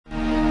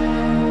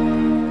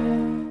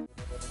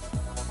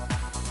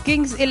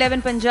Kings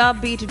 11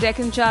 Punjab beat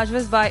Deccan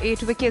Chargers by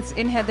 8 wickets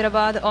in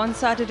Hyderabad on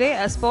Saturday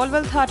as Paul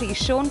Valthaty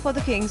shone for the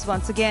Kings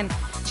once again.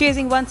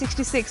 Chasing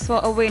 166 for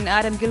a win,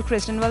 Adam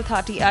Gilchrist and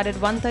Valthaty added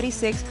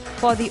 136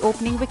 for the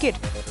opening wicket.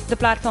 The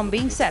platform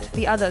being set,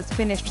 the others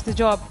finished the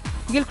job.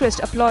 Gilchrist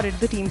applauded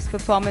the team's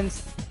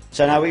performance.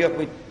 So no,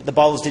 the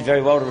bowlers did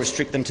very well to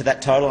restrict them to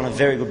that total on a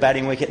very good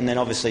batting wicket, and then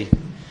obviously,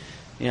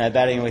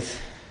 batting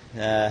with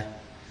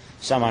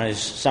someone who's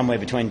somewhere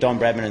between Don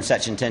Bradman and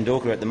Sachin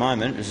Tendulkar at the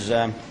moment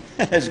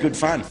is good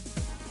fun.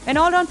 An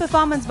all-round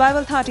performance by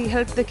Valthaty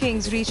helped the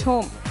Kings reach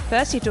home.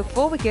 First, he took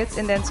 4 wickets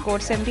and then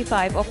scored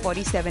 75 of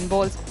 47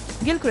 balls.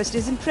 Gilchrist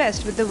is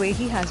impressed with the way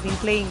he has been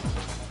playing.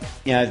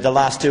 The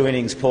last 2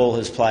 innings Paul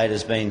has played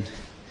has been,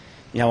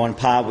 on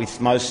par with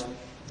most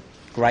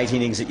great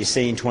innings that you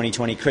see in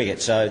 2020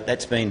 cricket. So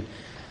that's been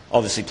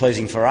obviously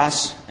pleasing for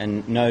us,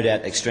 and no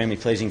doubt extremely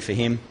pleasing for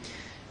him.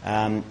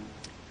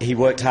 He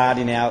worked hard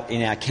in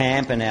our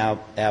camp and our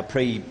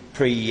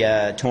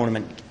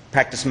pre-tournament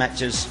practice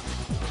matches.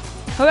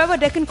 However,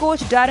 Deccan coach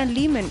Darren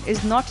Lehman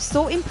is not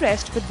so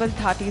impressed with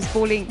Valthaty's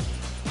bowling.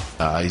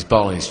 His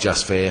bowling is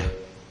just fair.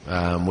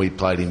 We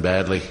played him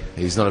badly.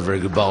 He's not a very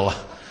good bowler.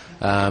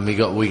 He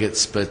got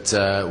wickets, but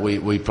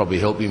we probably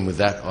helped him with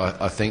that,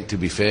 I think, to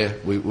be fair.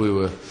 We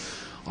were,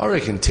 I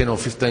reckon, 10 or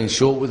 15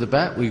 short with the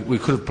bat. We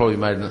could have probably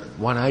made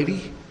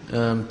 180,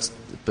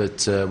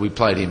 but we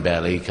played him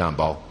badly. He can't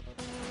bowl.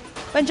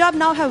 Punjab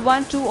now have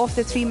won 2 of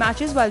their 3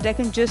 matches, while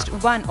Deccan just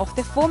 1 of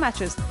their 4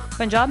 matches.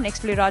 Punjab next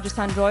play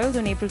Rajasthan Royals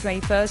on April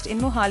 21st in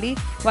Mohali,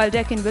 while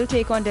Deccan will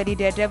take on Delhi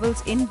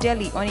Daredevils in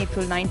Delhi on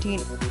April 19.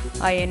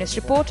 IANS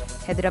report,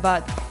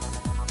 Hyderabad.